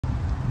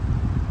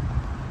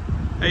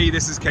Hey,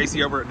 this is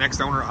Casey over at Next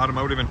Owner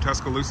Automotive in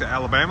Tuscaloosa,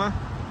 Alabama.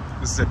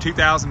 This is a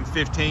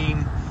 2015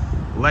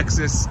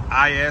 Lexus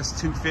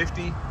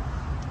IS250.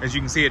 As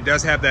you can see, it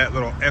does have that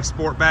little F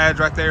Sport badge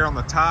right there on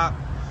the top.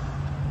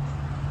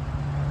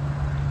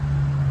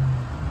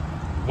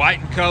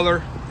 White in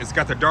color. It's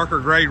got the darker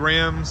gray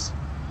rims.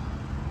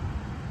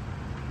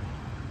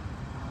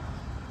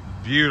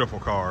 Beautiful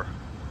car.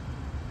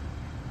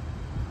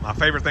 My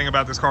favorite thing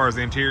about this car is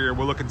the interior.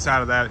 We'll look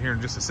inside of that here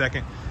in just a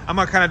second. I'm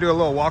gonna kind of do a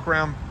little walk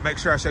around, make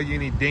sure I show you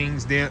any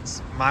dings,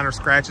 dents, minor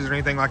scratches or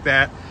anything like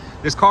that.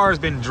 This car has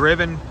been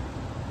driven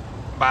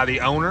by the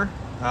owner.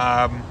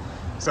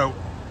 So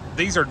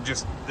these are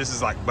just, this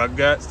is like bug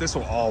guts. This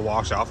will all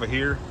wash off of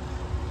here.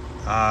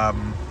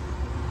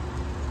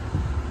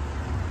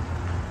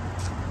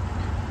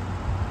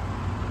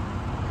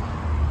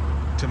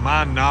 To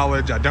my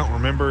knowledge, I don't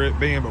remember it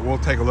being, but we'll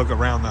take a look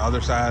around the other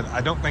side.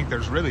 I don't think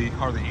there's really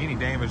hardly any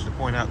damage to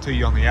point out to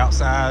you on the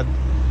outside.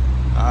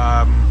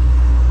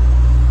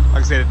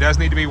 Like I said, it does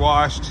need to be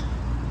washed.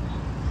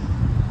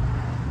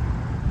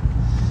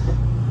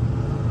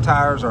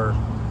 Tires are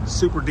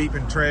super deep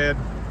in tread.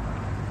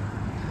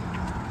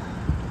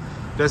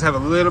 Does have a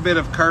little bit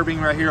of curbing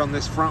right here on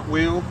this front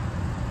wheel.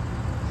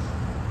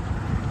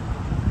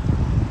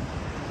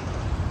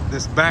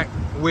 This back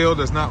wheel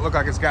does not look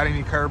like it's got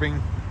any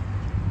curbing.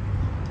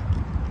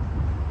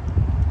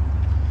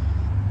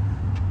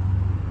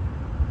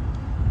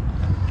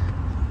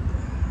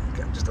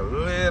 Just a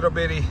little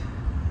bitty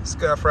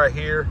scuff right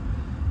here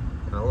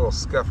and a little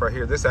scuff right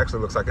here. This actually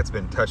looks like it's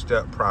been touched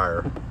up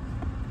prior.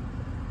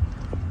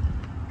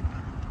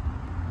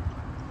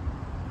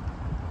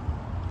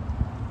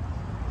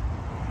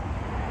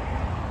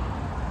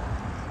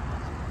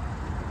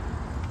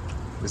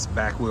 This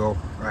back wheel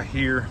right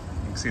here,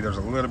 you can see there's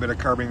a little bit of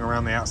curbing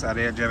around the outside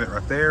edge of it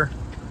right there.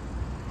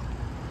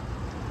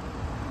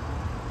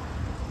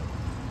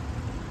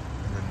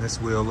 And then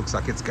this wheel looks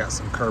like it's got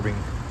some curbing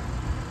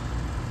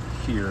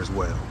here as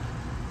well.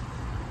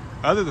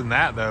 Other than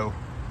that though,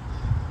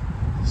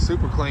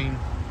 super clean,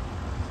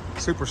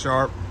 super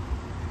sharp.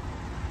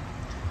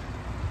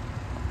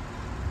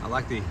 I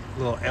like the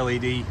little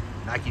LED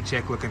Nike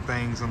check looking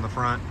things on the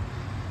front.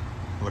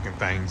 Looking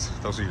things,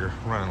 those are your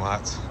running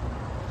lights.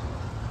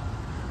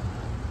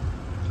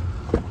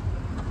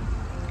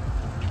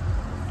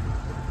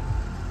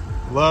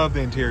 Love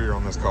the interior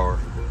on this car.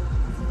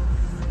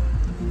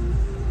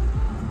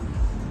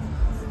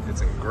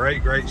 It's in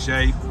great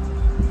shape.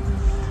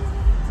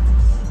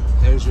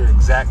 There's your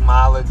exact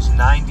mileage,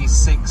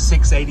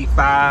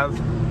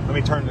 96,685. Let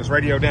me turn this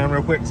radio down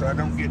real quick so I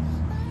don't get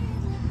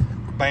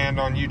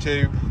banned on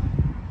YouTube.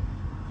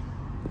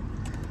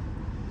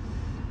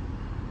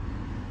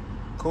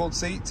 Cooled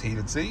seats,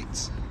 heated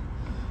seats.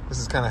 This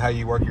is kind of how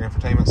you work your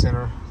infotainment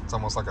center. It's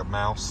almost like a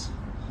mouse.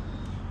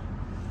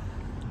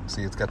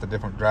 See, it's got the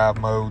different drive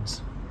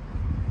modes.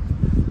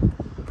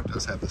 It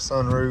does have the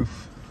sunroof.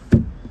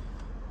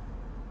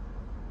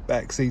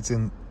 Back seat's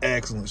in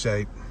excellent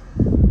shape.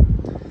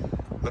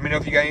 Let me know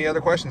if you got any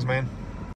other questions, man.